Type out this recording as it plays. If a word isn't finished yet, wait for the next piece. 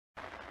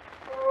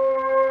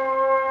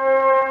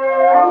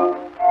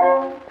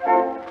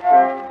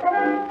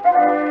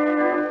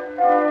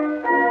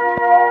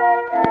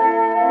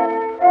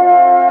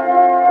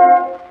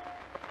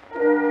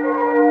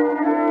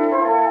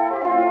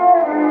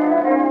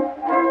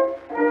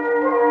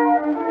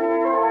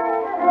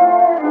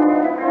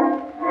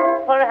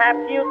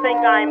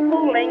think I'm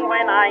fooling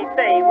when I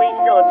say we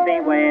should be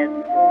wed?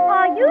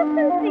 Are you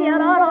sincere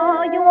or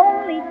are you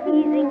only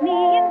teasing me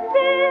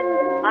instead?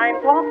 I'm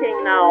talking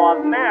now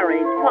of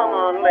marriage. Come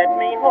on, let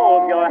me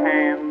hold your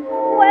hand.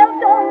 Well,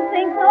 don't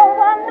think no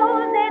one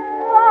knows it,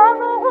 for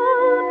the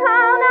whole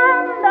town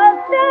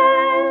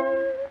understands.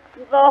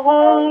 The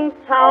whole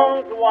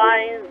town's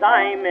wise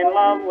I'm in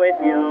love with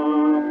you,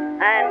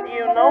 and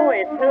you know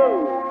it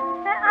too.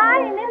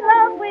 I'm in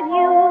love with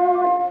you.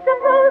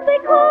 Suppose they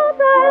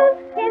caught us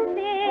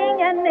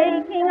kissing and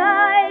making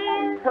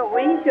eyes.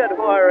 We should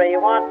worry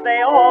what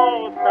they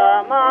all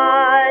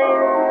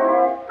surmise.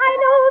 I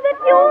know that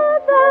you're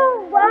the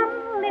one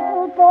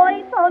little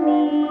boy for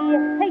me.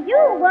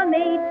 You were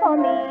made for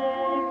me.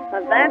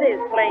 That is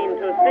plain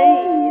to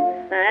see,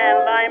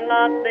 and I'm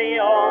not the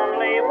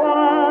only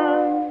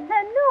one.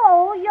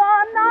 No,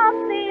 you're not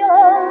the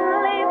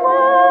only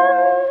one.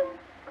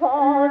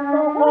 'Cause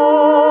the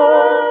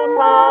whole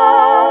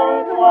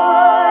town's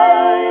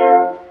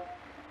wise.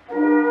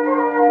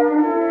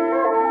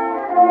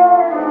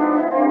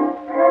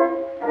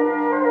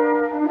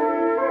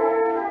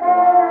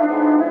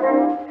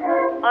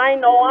 I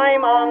know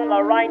I'm on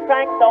the right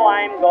track, so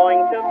I'm going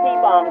to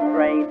keep on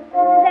straight.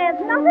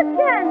 There's not a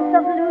chance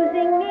of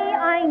losing me.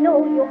 I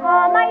know you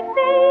are my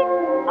fate.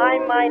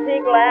 I'm mighty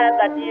glad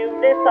that you've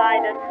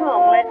decided.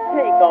 Come, let's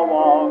take a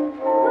walk.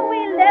 We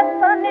left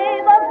the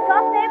neighbors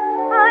gossip.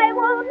 I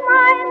won't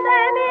mind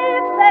them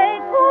if they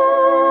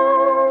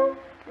call.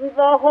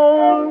 The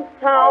whole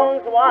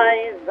town's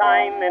wise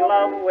I'm in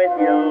love with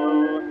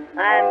you,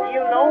 and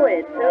you know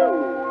it too.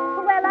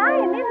 Well,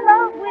 I'm in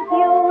love with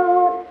you.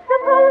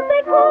 Suppose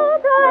they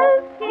caught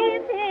us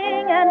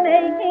kissing and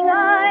making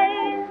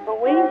eyes.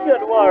 We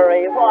should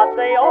worry what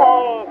they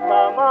all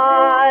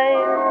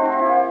surmise.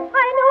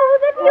 I know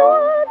that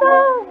you're the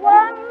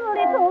one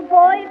little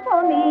boy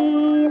for me.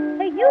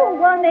 You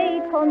were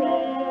made for me.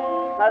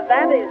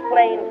 That is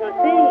plain to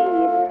see,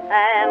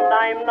 and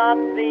I'm not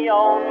the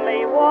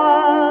only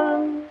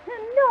one.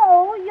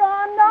 No,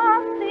 you're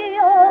not the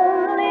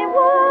only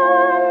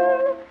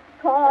one.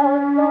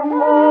 'Cause the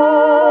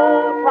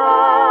whole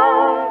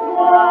town's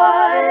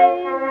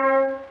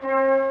wise.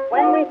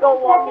 When we go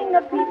walking,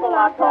 the people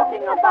are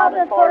talking about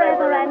us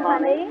forever and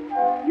honey.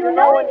 You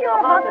know in your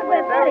heart that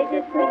we're very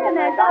discreet, and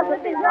their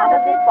gossip is not a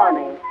bit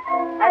funny.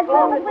 As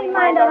long as we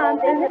mind our own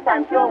business,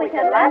 I'm sure we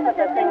can laugh at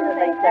the things that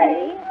they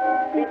say.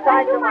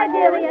 Besides, you, my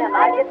dearie, and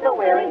I get so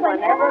weary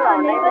whenever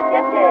our neighbors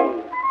get gay.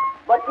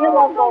 But you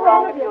won't go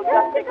wrong if you'll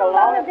just stick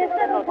along, as this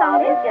little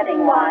town is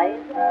getting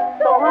wise.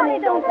 So, honey,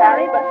 don't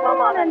tarry, but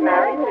come on and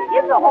marry. We'll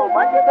give the whole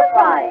bunch a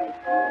surprise.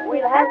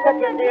 We'll have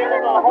such a dear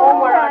little home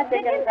where our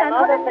chickens and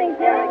other things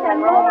dearie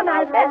can roam, and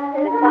I bet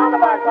the sound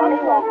of our Tony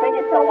won't think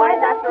it so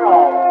wise after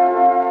all.